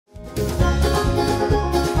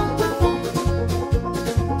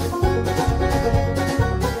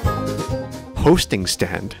hosting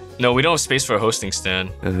stand. No, we don't have space for a hosting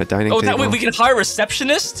stand. Dining Oh, table. that way we can hire a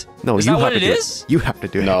receptionist? No, is you that have what to it do is? You have to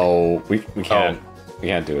do it. No, we can't. We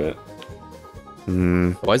can't do it.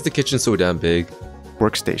 Why is the kitchen so damn big?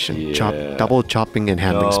 Workstation. Yeah. Double chopping and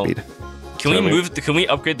handling No. speed. Can we move? Can we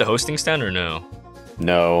upgrade the hosting stand or no?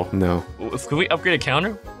 No. No, Can we upgrade a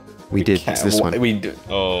counter? we did. Can't- It's this one. We do.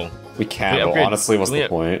 Oh, We can't. We But upgrade- honestly, what's we the up-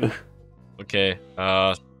 point? okay.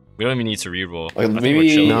 We don't even need to reroll. Like, I think maybe- we're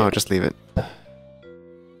chilling. No, just leave it.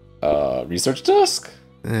 Research desk?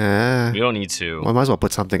 We Well, don't need to. I might as well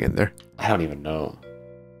put something in there. I don't even know.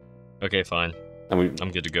 Okay, fine. And we,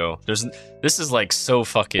 I'm good to go. This is like so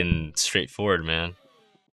fucking straightforward, man.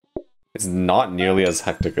 it's not nearly as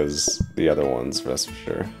hectic as the other ones, that's for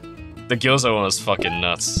sure. The gyoza one was fucking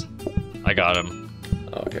nuts. I got him.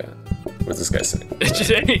 Okay. What's this guy saying?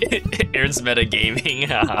 Aaron's metagaming.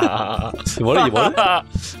 What are you want?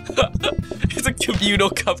 It's a communal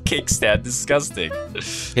cupcake stand. Disgusting. Can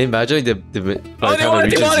you imagine the Oh, they want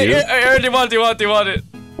it. They want it. you? Aaron, they want it. They want it.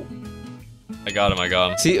 I got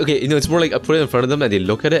him. See, okay, you know, it's more like I put it in front of them and they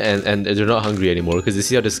look at it and they're not hungry anymore because they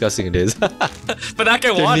see how disgusting it is. But that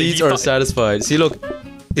guy Their wanted it. needs are satisfied. See, look.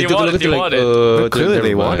 They took a want look it, at they it want like, it. But clearly never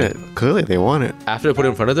they want mind. it. Clearly they want it. After I put it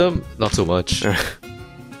in front of them, not so much.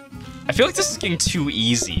 I feel like this is getting too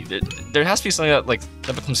easy. There has to be something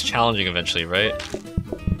that becomes challenging eventually, right?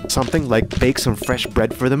 Something like bake some fresh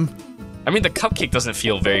bread for them. I mean, the cupcake doesn't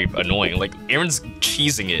feel very annoying. Like, Aaron's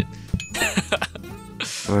cheesing it.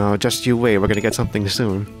 Well, just you wait. We're gonna get something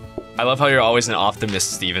soon. I love how you're always an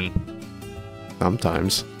optimist, Steven.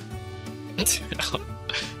 Sometimes.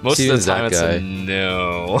 Most Steven's of the time, that it's guy. a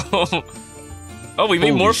no. Oh, we made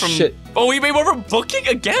Holy more from. shit. Oh, we made more from booking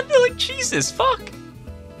again. Like Jesus, fuck.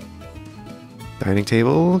 Dining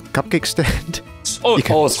table, cupcake stand. Oh, You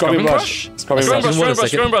can- Oh, scrubbing brush. Scrubbing brush. Scrubbing brush, One scrubbing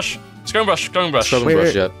second. brush, scrubbing brush, scrubbing brush, scrubbing brush. Scrubbing Wait,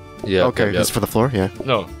 brush, yeah. Okay, Yep. that's for the floor. Yeah.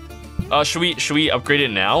 No. Should we upgrade it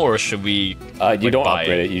now or should we? You like, don't buy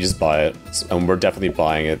upgrade it, you just buy it. And we're definitely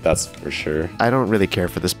buying it, that's for sure. I don't really care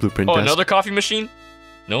for this blueprint Oh, desk. another coffee machine?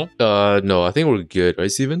 No. No, I think we're good,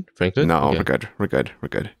 right, Steven? Franklin? No, Okay. we're good. We're good. We're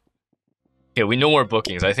good. Okay, we know more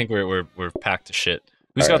bookings. I think we're packed to shit.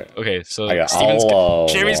 Who's Alright. got? Okay, so I got Steven's all.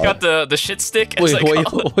 Jeremy's got the shit stick. It's Wait,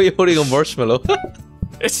 like, why are you holding a marshmallow?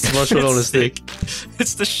 it's the marshmallow shit on a stick.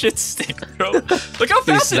 It's the shit stick, bro. Look how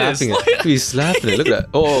He's fast it is. slapping it. He's slapping it. Look at that.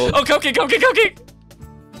 Oh, Oh, cupcake.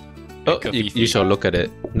 you shall look at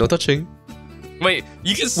it. No touching. Wait,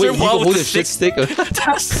 you can Wait, serve you while can with hold the a shit stick. stick?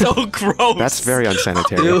 That's so gross. That's very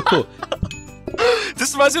unsanitary. Ew.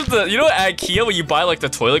 This reminds me of the, you know, at IKEA when you buy like the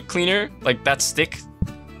toilet cleaner, like that stick.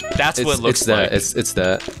 That's what it looks it's that. like. It's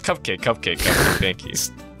that. Cupcake. Thank you.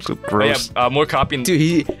 So Oh, gross. yeah, more copy.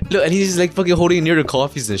 Dude, look, and he's like fucking holding it near the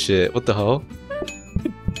coffees and shit. What the hell?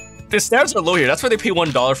 The standards are low here. That's why they pay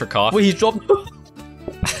 $1 for coffee. Wait, he dropped. He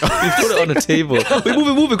put it on the table. Wait,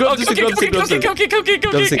 move it. Grab the stick. Grab the stick. Grab the stick.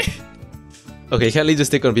 Grab the stick. Okay, you can't leave the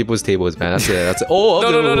stick on people's tables, man. That's it. Oh,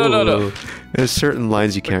 okay. No. There's certain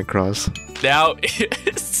lines you can't cross. Now,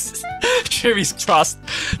 Jeremy's crossed.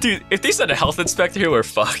 Dude, if they sent a health inspector here, we're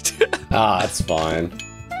fucked. That's fine.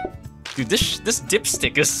 Dude, this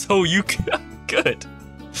dipstick is so good.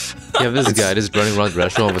 You have this guy just running around the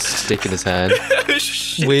restaurant with a stick in his hand,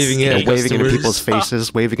 waving it, Yeah, at waving it in customers. people's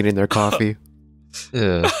faces, waving it in their coffee.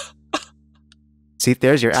 Yeah. See,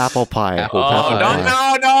 there's your apple pie. Apple Oh, pie.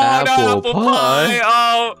 no, apple pie.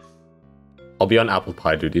 Oh. I'll be on apple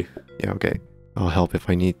pie duty. Yeah, okay. I'll help if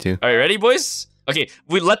I need to. All right, ready, boys? Okay,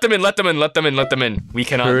 we let them in. We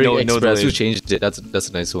cannot Keurig no Express. delay. Who changed it? That's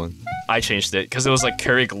a nice one. I changed it because it was like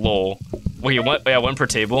Keurig lol. Wait, one per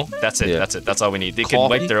table. That's it. Yeah. That's it. That's all we need. They can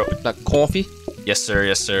wipe their. Like coffee. Yes,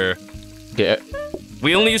 sir. Okay.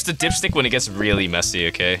 We only use the dipstick when it gets really messy.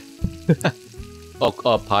 Okay.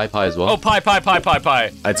 Pie as well. Oh, pie. It's Oh,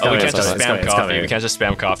 we coming, can't it's just coming, spam it's coffee. coming. We can't just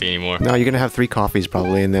spam coffee anymore. No, you're gonna have 3 coffees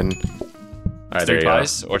probably, and then Alright, there Three you go.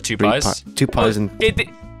 pies or two 3 pies. 2 pies and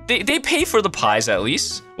They pay for the pies at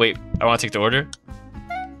least. Wait, I want to take the order.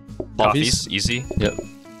 Coffees, easy. Yep.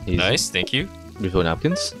 Easy. Nice, thank you. Refill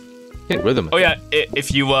napkins. Get rhythm. Oh yeah,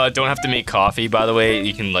 if you don't have to make coffee, by the way,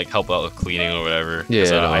 you can like help out with cleaning or whatever. 'Cause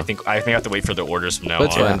Yeah. I think I have to wait for the orders from now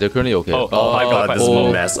That's on. fine. They're currently okay. Oh, God, this is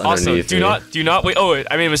a mess Awesome. underneath Do me. not wait. Oh,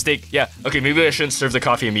 I made a mistake. Yeah. Okay, maybe I shouldn't serve the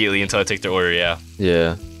coffee immediately until I take the order. Yeah.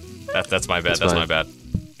 Yeah. That's my bad. That's That's fine. my bad.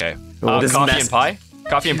 Okay. This Coffee mess- and pie.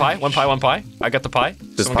 Coffee and pie. One pie. I got the pie.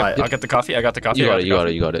 This Someone pie. I got the coffee. I got the coffee. You I got got it. the You got coffee.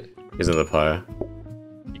 it. You got it. Here's another pie.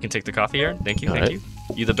 You can take the coffee, Aaron. Thank you. All Thank right. you.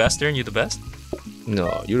 You the best, Aaron. You the best.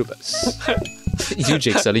 No, you're the best. You,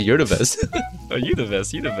 Jake Sully, you're the best. Oh, you the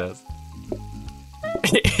best. You the best.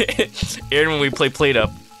 Aaron, when we play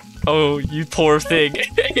PlateUp, Oh, you poor thing.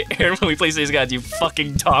 Aaron, when we play these guys, you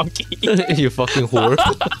fucking donkey. You fucking whore.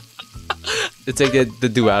 It's like the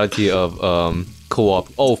duality of co-op.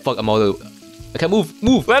 Oh fuck, I'm out of... I can't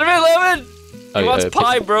move! Let him in, let him in! He wants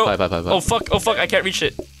pie, bro. Pie. Oh fuck, I can't reach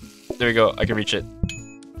it. There we go, I can reach it.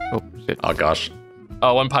 Oh shit. Oh gosh.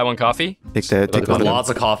 Oh, one pie, one coffee. Take There's one. lots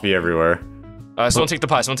of coffee everywhere. Someone take the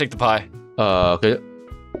pie, Okay.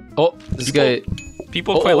 Oh, this guy...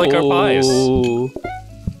 People quite like our pies.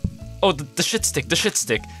 Oh, the shit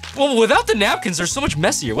stick. Well, without the napkins, they're so much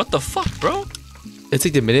messier. What the fuck, bro? It's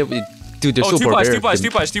like the minute we... Dude, they're so two barbaric.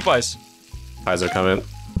 Two pies. Pies are coming.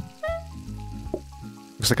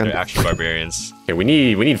 Looks like They're a actually barbarians. Okay, we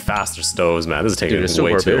need faster stoves, man. This is taking Dude, they're so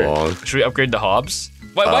way too barbaric. long. Should we upgrade the hobs?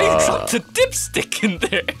 Why you drop the dipstick in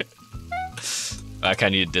there? I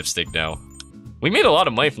kinda need a dipstick now. We made a lot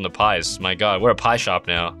of money from the pies. My god, we're a pie shop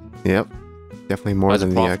now. Yep. Definitely more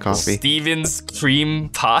than the coffee. Steven's cream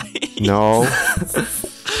pie. No.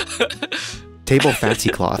 Table fancy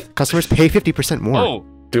cloth. Customers pay 50% more. Oh,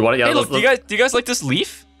 Dude, what? Yeah, hey, look, do you guys like this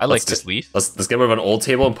leaf? I like this leaf. Let's get rid of an old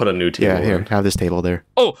table and put a new table. Yeah, here, have this table there.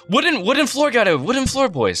 Oh, wooden floor, got it. Wooden floor,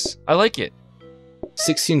 boys. I like it.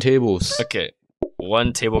 16 tables. Okay,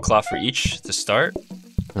 one tablecloth for each to start.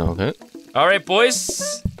 Okay. All right,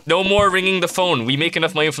 boys. No more ringing the phone. We make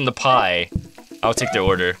enough money from the pie. I'll take their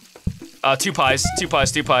order. Two pies. Two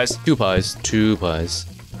pies.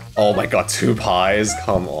 Oh my god, 2 pies?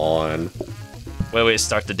 Come on. Wait,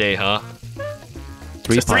 start the day, huh?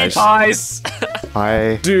 3 Three pies. pies!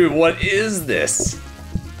 Pie. Dude, what is this?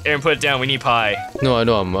 Aaron, put it down. We need pie. No, I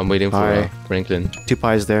know. I'm waiting for Pie. Franklin. 2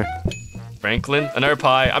 pies there. Franklin, another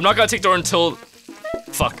pie. I'm not gonna take the order until...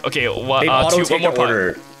 Fuck. Okay, They one auto-take more their pie.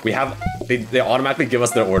 order. They automatically give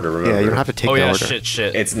us their order, remember? Yeah, you don't have to take Oh the yeah, order.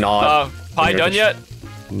 shit. It's not... Pie done yet?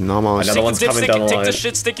 Almost. Another one's coming down the Take line. the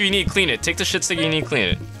shit stick if you need to clean it. Take the shit stick if you need to clean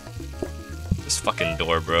it. This fucking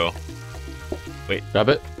door, bro. Grab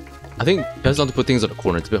it. I think best not to put things on the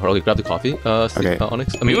corner. It's a bit hard. Okay, grab the coffee. Okay.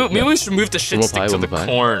 Onyx. Maybe we should move the shit One more stick pie, to one the more pie.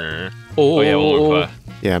 corner. Oh, Oh yeah, one more pie.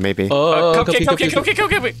 Yeah, maybe. Coffee. Oh.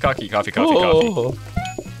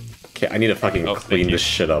 Okay, I need to fucking Oh, clean thank this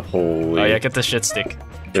shit up. Holy... Oh yeah, get the shit stick.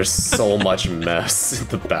 There's so much mess in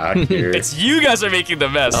the back here. It's you guys are making the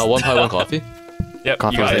mess. One pie, one coffee. Yep,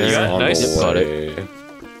 Coffee you got it. You there. got it. On the Nice.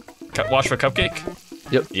 Got way. Wash for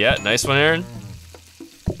cupcake. Yep. Yeah, nice one, Aaron.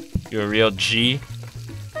 You're a real G.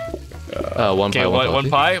 One Okay, pie, one one coffee.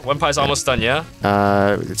 pie. One pie's almost done. Yeah.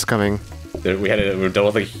 It's coming. Dude, we're done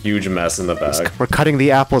with a huge mess in the back. We're cutting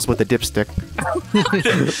the apples with a dipstick.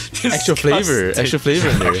 Extra flavor. Extra flavor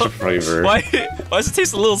in there. Flavor. Why does it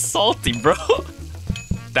taste a little salty, bro?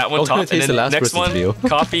 That one Oh, top, it and tastes then the last next person's one, meal.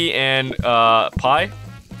 coffee and pie,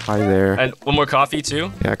 Pie there. and one more coffee too.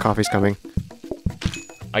 Yeah, coffee's coming.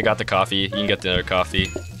 I got the coffee. You can get the other coffee.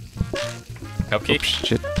 Cupcake?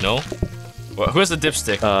 Shit. No. Who has the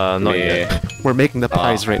dipstick? Not Me. yet. We're making the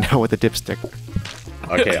pies right now with the dipstick.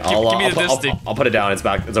 Okay, Give me the dipstick. I'll put it down. It's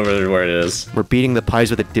back. It's over there where it is. We're beating the pies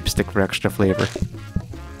with a dipstick for extra flavor.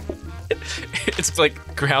 It's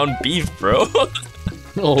like ground beef, bro.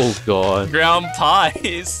 Oh god. Ground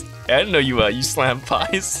pies. I didn't know you slam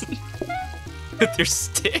pies with your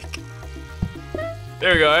stick.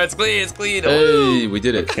 There we go. It's clean. It's clean. Hey, we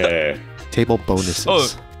did it. Okay. Table bonuses. Oh,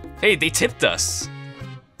 hey, they tipped us.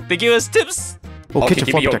 They gave us tips. Oh, Okay, kitchen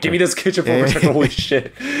give floor me, protector. give me this kitchen floor Yeah. protector. Holy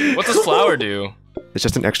shit. What does flour do? It's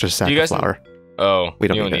just an extra sack Do you guys of flour. Oh, We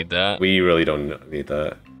don't you need don't it. need that. We really don't need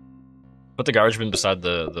that. Put the garbage bin beside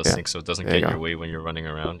the Yeah. sink so it doesn't There get you in go. your way when you're running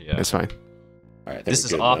around. Yeah. It's fine. All right, This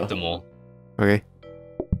is optimal. Okay.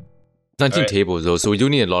 19 Alright. tables though, so we do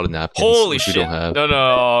need a lot of napkins. Holy which shit! We don't have.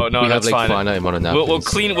 No, we have that's like fine. finite amount of napkins. We'll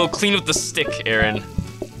clean with the stick, Aaron.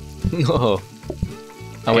 No.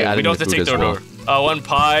 Oh wait, Okay, we don't have to take the order. One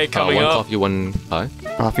pie coming one up. coffee, one pie.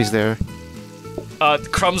 Coffee's there.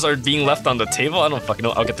 Crumbs are being left on the table. I don't fucking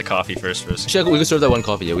know. I'll get the coffee first. Actually, we can serve that one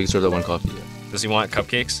coffee. Yeah, we can serve that one coffee. Yeah. Does he want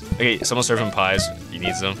cupcakes? Okay, someone serve him pies. He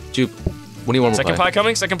needs them. Jupe, we need one more Second pie. pie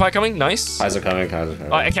coming. Second pie coming. Nice. Pies are coming. Pies are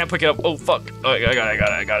coming. Oh, I can't pick it up. Oh fuck. Oh, I got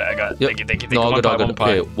it. Yep. Thank you. No, One good, pie, good.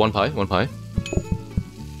 one pie. Okay, one pie.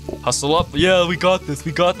 Hustle up. Yeah, we got this.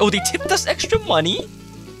 Oh, they tipped us extra money.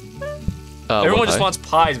 Everyone one just pie. wants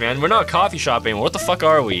pies, man. We're not a coffee shop anymore. What the fuck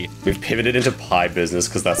are we? We've pivoted into pie business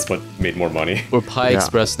because that's what made more money. We're Pie Yeah.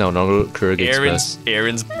 Express now, not Keurig Express.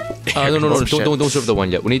 Aaron's. No, shit. don't serve the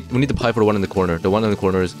one yet. We need the pie for the one in the corner. The one in the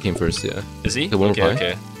corner came first. Yeah. Is he? The one more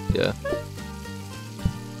Okay. pie? Yeah.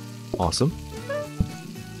 Awesome.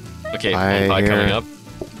 Okay, Pie one pie here. coming up.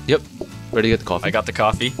 Yep. Ready to get the coffee? I got the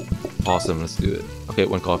coffee. Awesome. Let's do it. Okay,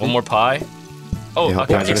 one coffee. One more pie. Oh, Yeah,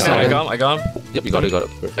 okay, pies are I solid. got him. Yep, you got it. Got it.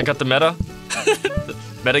 Perfect. I got the meta.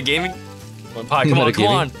 Metagaming? Pie, come on, come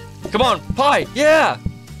on. Come on, pie, yeah!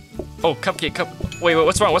 Oh, cupcake, Wait,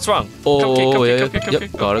 what's wrong? Oh, cupcake.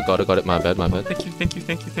 Yep, got it. My bad. Thank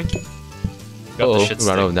you. Got the shit ran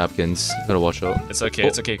out stick. of napkins. Gotta watch out. It's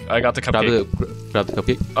okay. I got the cupcake. Grab the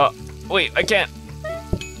cupcake. Wait, I can't.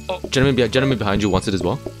 Gentleman behind you wants it as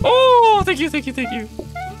well. Oh, thank you. Okay.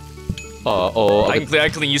 I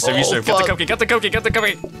can clean. You serve. Got the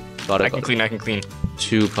cupcake. Got it. I can clean.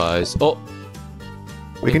 2 pies. Oh,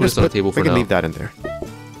 We can put just this on the put, table we for can now. leave that in there.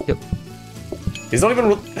 Yep. These don't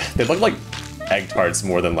even. They look like egg tarts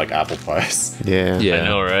more than like apple pies. Yeah. Yeah. I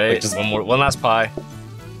know, right? Like, just- one last pie.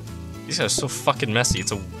 These guys are so fucking messy.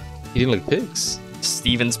 It's a Eating like pigs.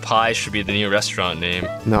 Steven's Pie should be the new restaurant name.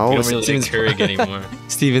 No, We don't it's- really Steven's do Keurig anymore.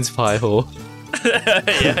 Steven's pie hole.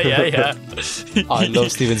 yeah. I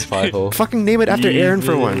love Steven's pie hole. fucking name it after Aaron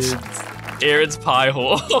for once. Aaron's Pie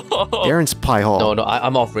Hole. Aaron's Pie Hall. No,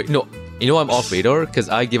 I'm off radar. No, you know I'm off radar because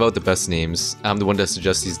I give out the best names. I'm the one that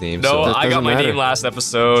suggests these names. No, so. That I got doesn't my matter. name last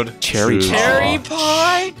episode. Cherry True. Pie. Cherry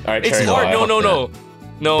Pie? Alright, It's cherry hard. pie.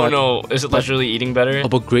 No. Is it literally eating better? Oh,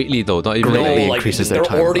 but greatly though, not even. Greatly. No, Like, like increases their they're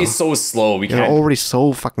time, already though. so slow. We They're can't. already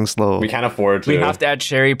so fucking slow. We can't afford to. We have to add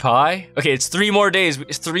cherry pie. Okay, it's 3 more days.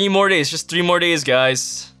 It's 3 more days. Just 3 more days,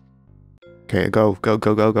 guys. Okay, go.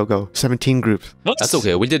 17 groups. What? that's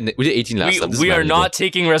okay. We did 18 last time. This is We are manageable. not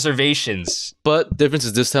taking reservations. But difference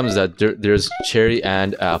is this time is that there's cherry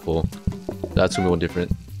and apple. That's gonna be one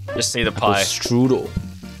different. Just say the Apple pie. strudel.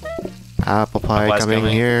 Apple pie Apple's coming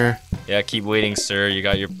coming. here. Yeah, keep waiting, sir. You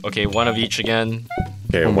got your... Okay, 1 of each again.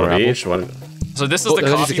 Okay, One one more of apple. each. One. So this is the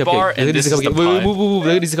coffee bar, and this is the Wait, pie. move.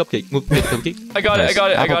 Look at this cupcake. Move the cupcake. I got it.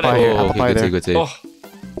 Apple pie here. Oh, Apple pie okay, there. good save. Oh,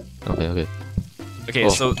 Okay. okay. Oh,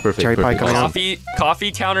 So perfect. cherry pie perfect. coming out.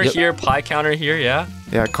 coffee counter Yep. here, pie counter here. Yeah.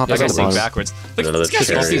 Yeah, I coffee's gotta at the think bottom. backwards. Look, Another this guy's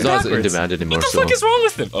cherry. going Coffee's not in backwards. demand anymore. What the so. fuck is wrong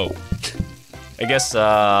with him? Oh. I guess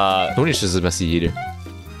Tony's just a messy eater.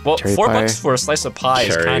 well, Cherry $4 pie. for a slice of pie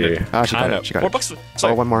is Cherry. kind of Ah, she got it, she got it. $4.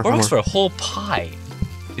 Sorry, one more, $4 one more. for a whole pie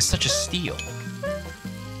is such a steal.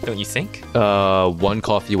 Don't you think? 1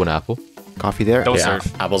 coffee, 1 apple. Coffee there. Don't Yeah,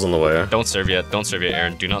 serve. apples on the way. Don't serve yet. Don't serve yet,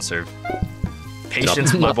 Aaron. Do not serve.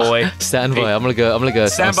 Patience, my boy. Stand by. Hey. I'm gonna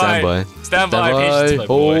Stand stand by. by. Stand by. Patience, my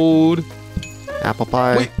boy. Hold. Apple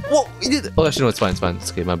pie. Wait, what? We did. Oh, actually, no, it's fine.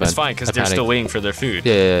 It's okay, my bad. It's fine because I they're panicked. still waiting for their food.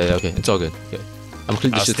 Yeah, okay. It's all good. Okay. I'm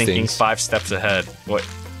clicking I was shit thinking things. 5 steps ahead. What?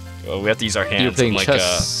 We have to use our hands. You're playing and, like,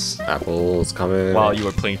 chess. Apples coming. while you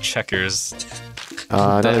were playing checkers.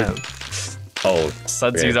 Another. Damn. Oh, Sun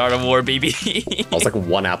okay. Tzu's Art of War, baby. I was like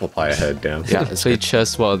 1 apple pie ahead. Damn. Yeah, Let's play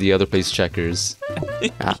chess while the other plays checkers.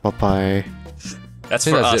 apple pie. That's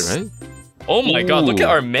I for think us. that's it, right? Oh my god, look Ooh. at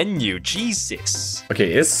our menu. Jesus.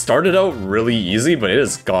 Okay, it started out really easy, but it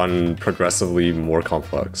has gone progressively more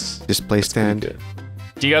complex. Display stand. Good.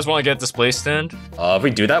 Do you guys want to get a display stand? If we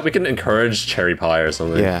do that, we can encourage cherry pie or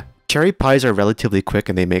something. Yeah. Cherry pies are relatively quick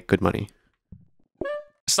and they make good money.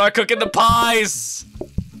 Start cooking the pies!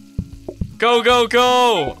 Go, go,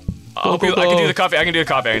 go! I can do the coffee. I can do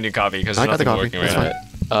coffee because I there's got the nothing coffee. working That's right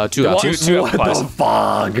now. 2 What, apples. Two what apple pies. the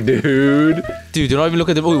fuck, dude? Dude, do not even look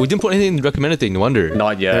at the. Oh, we didn't put anything in the recommended thing. No wonder.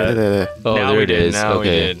 Not yet. Oh, now there we it did. is. Now Okay.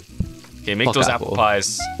 we did. Okay, make Fuck those apple. apple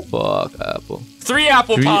pies. Fuck apple. 3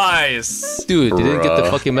 apple 3 pies! Dude, they didn't get the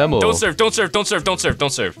Bruh. fucking memo. Don't serve, don't serve, don't serve, don't serve,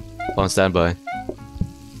 don't serve. On standby.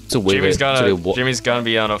 So wait, Jimmy's wait. Jimmy's gonna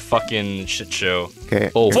be on a fucking shit show.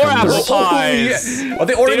 Okay. Oh, 4 here comes- apple pies! Are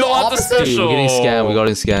they ordering They don't the want the opposite? special. Dude, we're getting scammed. We got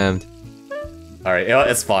scammed. Alright, you know,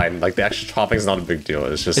 it's fine. Like, the extra topping's not a big deal.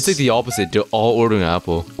 It's just... It's like the opposite. They're all ordering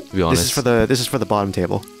apple. To be honest. This is for the bottom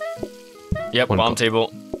table. Yep, One bottom co-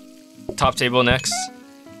 table. Top table next.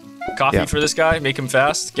 Coffee Yeah. for this guy. Make him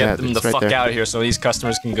fast. Get Yeah, them the it's right fuck there. out of here so these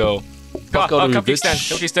customers can go. Fuck out of here, Cupcake stand.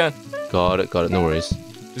 bitch. Cupcake stand. Got it. No worries.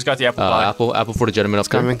 Who's got the apple pie? Apple for the gentleman up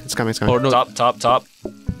there. It's coming. Or no. Top.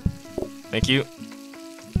 Thank you.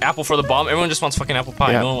 Apple for the bomb. Everyone just wants fucking apple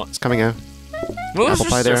pie. Yeah, No one wants. it's coming out. No one's apple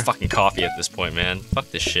pie just there. fucking coffee at this point, man. Fuck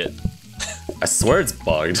this shit. I swear it's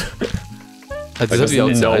bugged. Does it have Like, to be there's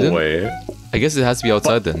outside no then? way. I guess it has to be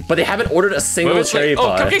outside then. But they haven't ordered a single Wait, cherry oh,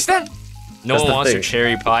 pie. cupcake stand. No That's one the wants thing. your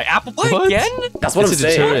cherry pie. Apple pie What? again? That's what It's I'm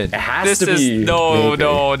a saying. deterrent. It has This to is be...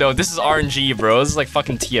 no. This is RNG, bro. This is like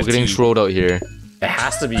fucking TFT. We're getting trolled out here. It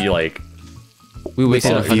has to be, like... We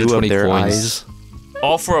wasted Within a view of 120 their coins. eyes.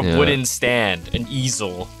 All for a Yeah. wooden stand, an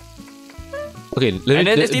easel. Okay, And then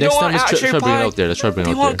if they next don't time want let's try cherry bring it pie, out there. Let's try bring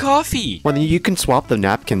They it out want there. coffee. Well, then you can swap the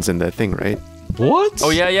napkins in the thing, right? What? Oh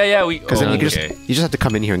yeah. Because then you okay. just have to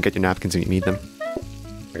come in here and get your napkins when you need them.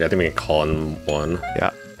 Like, I think we can call in one.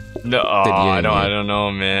 Yeah. No, I don't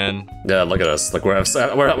know, man. Yeah, look at us. Like, we have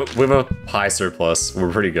a pie surplus.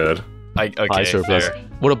 We're pretty good. Okay, High surplus. fair.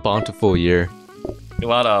 What a bountiful year.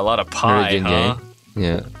 A lot of pie, Yin huh?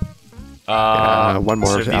 yang. Uh, one more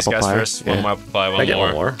serve these apple guys pie. first. Yeah. One more apple pie. Can I get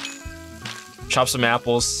one more? Chop some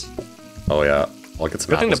apples. Oh yeah, I'll get some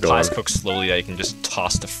Good thing the apples going. pies cook slowly. That you can just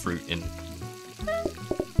toss the fruit in.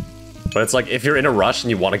 But it's like if you're in a rush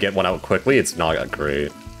and you want to get one out quickly, it's not that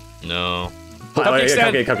great. No. Oh, Cupcake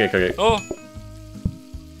stand. Cupcake. Oh.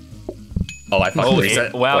 Oh, I fucking Oh,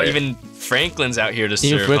 reset. wow. Wait. Even Franklin's out here to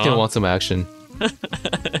Even serve. Franklin Huh? wants some action.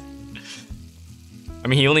 I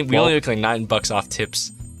mean, we only make like $9 off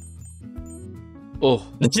tips. Oh.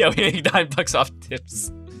 Yeah, we make $9 off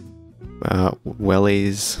tips.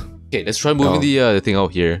 Wellies. Okay, let's try moving the thing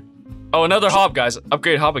out here. Oh, another hob, guys.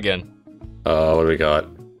 Upgrade hob again. What do we got?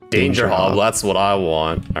 Danger hob. hob. That's what I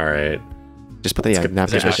want. All right. Just put the napkins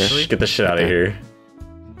that right there. actually- Get this shit out of here.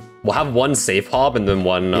 We'll have one safe hob and then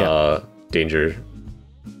one danger.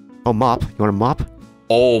 Oh, mop. You want a mop?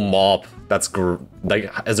 Oh, mop. That's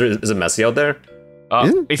like, is it messy out there?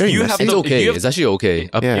 If very you have messy. It's the, okay. if you have, It's actually okay.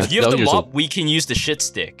 Yeah. if you have down the here's mop, we can use the shit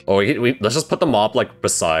stick. Oh, let's just put the mop like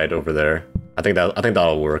beside over there. I think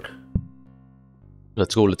that'll work.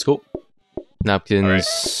 Let's go.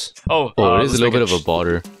 Napkins. Oh, Oh, it is let's a little make bit of a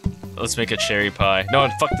bother. Let's make a cherry pie. No,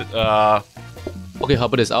 fuck the. Okay, how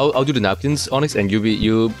about this? I'll do the napkins, Onyx, and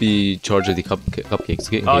you'll be charged of the cupcakes.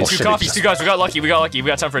 Okay? Two shit, coffees, two guys. We got lucky. We got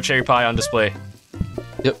time for a cherry pie on display.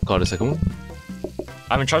 Yep, got a second one.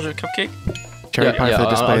 I'm in charge of the cupcake. Cherry pie for the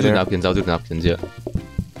display I'll do there. napkins. I'll do napkins. Yeah,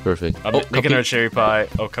 perfect. I'm making cupcake. our cherry pie.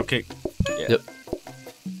 Oh, cupcake. Yeah. Yep.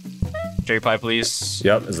 Cherry pie, please.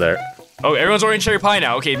 Yep, is there. Oh, everyone's ordering cherry pie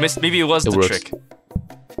now. Okay, maybe it was It the works. trick.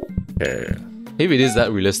 Okay. Maybe it is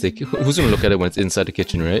that realistic. Who's gonna look at it when it's inside the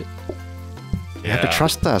kitchen, right? You have to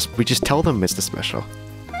trust us. We just tell them it's the special.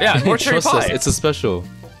 Yeah, more cherry Trust pie. us, it's a special.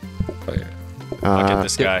 Okay. Look at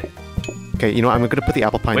this guy. Okay, you know what? I'm gonna put the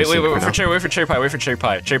apple pie in Wait, the wait, sink wait for now. for cherry pie. Wait for cherry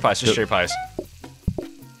pie. Cherry pies, just Yep. cherry pies.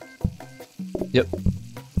 Yep,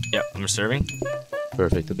 Yep, I'm serving.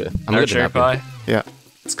 perfect. Okay, I'm Another gonna cherry napkin. pie. Yeah.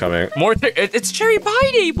 It's coming. More. It's cherry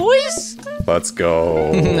pie day, boys. Let's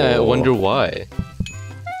go. I wonder why.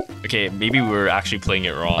 Okay, maybe we were actually playing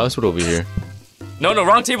it wrong. I was put over here. No,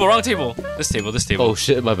 wrong table, wrong table. This table, this table. Oh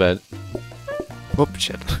shit, my bad. Whoop,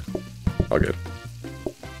 shit. All good.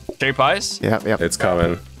 Cherry pies? Yeah, yeah. It's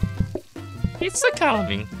coming. It's a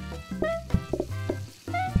coming.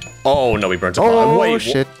 Oh no, we burnt a Oh, pot. Wait,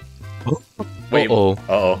 shit. Wait.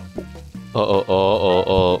 Uh-oh.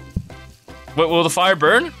 Uh-oh. Wait, will the fire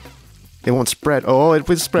burn? It won't spread. Oh, it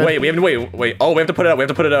will spread. Wait, we have to wait. Oh, we have to put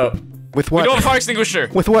it out. With We what? don't have a fire extinguisher.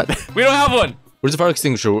 With what? We don't have one. Where's the fire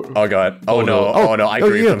extinguisher? Oh god. Oh, no. no. Oh no, I Oh,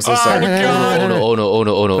 grieved. yeah. I'm so Oh, sorry. God. Oh no! Oh no! Oh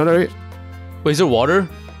no! Oh No, no! no, wait. Wait, is there water?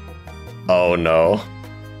 Oh no.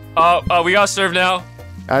 We gotta serve now.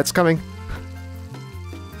 It's coming.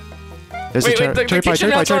 There's Wait, a the cherry pie, kitchen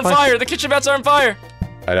cherry pie, mats are cherry on pie. fire. The kitchen mats are on fire.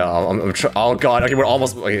 I know. Oh god. Okay, we're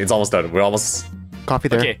almost. Okay, it's almost done. We're almost. Coffee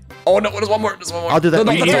there. Okay. Oh no! There's one more. I'll do that.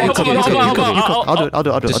 No, You no, cook, no, you no, cook, no, you no, cook, no, you no, cook. no, I'll do it. I'll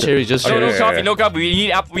do it. Just cherry, just Okay, No cherry. yeah, coffee, yeah. no coffee. We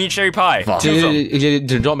need apple. We need cherry pie. Fuck. Choose them.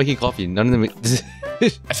 They're not making coffee. None of them. I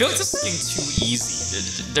feel like this is getting too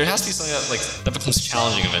easy. There has to be something that becomes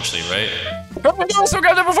challenging eventually, right? Oh no! So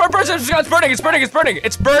grab that before it burns. It's burning! It's burning! It's burning!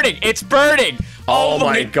 It's burning! It's burning! Oh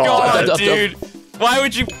my God. dude! Why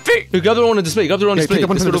would you pick? Hey, grab the one on display. Grab the one on Yeah, display. take the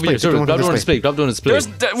one This from one the over here. display, take the one Grab the from one on the display. Grab the one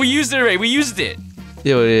on display. We used it already. We used it.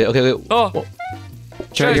 Yeah. Okay. Oh.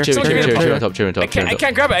 Cherry here, Cherry cherry on top. Cherry on top. I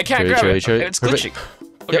can't grab it. I can't grab it. Cherry. It's glitching.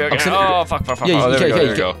 Yep, Okay. upset it. Oh fuck. Yeah, Oh, there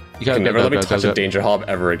we go. you You can't can never let me grab, touch a grab. danger hob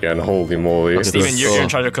ever again. Holy moly. Okay, Steven, this- you're in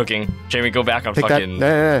charge of cooking. Jamie, go back on Take that. fucking.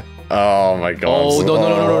 Yeah. Oh my god. Oh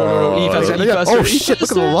no! Eat faster, eat faster, Oh eat shit!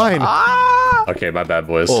 Look at the faster. line. Okay, my bad,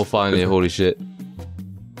 boys. Oh, finally! Holy shit!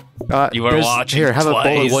 You were there's- watching Here, have a bowl.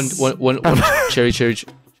 twice. Of One cherry.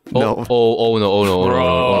 No. Oh no! Oh no!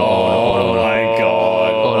 Oh my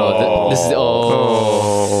god. Oh no! This is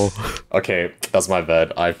Oh. Okay, that's my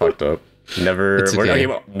bad. I fucked up. Never. It's okay.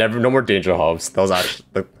 Never. No more danger hobs. That was actually.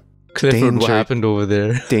 Clifford. What Danger. happened over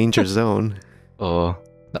there? Danger zone. Oh,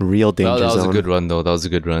 Real danger that was zone. a good run though. That was a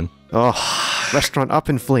good run. Oh, restaurant up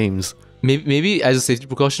in flames. Maybe as a safety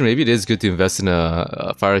precaution, maybe it is good to invest in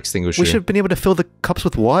a fire extinguisher. We should have been able to fill the cups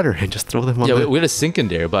with water and just throw them on Yeah, the... we had a sink in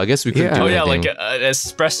there, but I guess we couldn't Yeah. do Oh yeah, anything. like an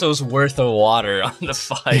espresso's worth of water on the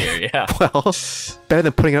fire. Yeah. Well, better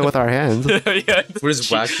than putting it out with our hands. Yeah. We're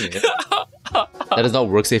just whacking it. That does not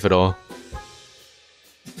work safe at all.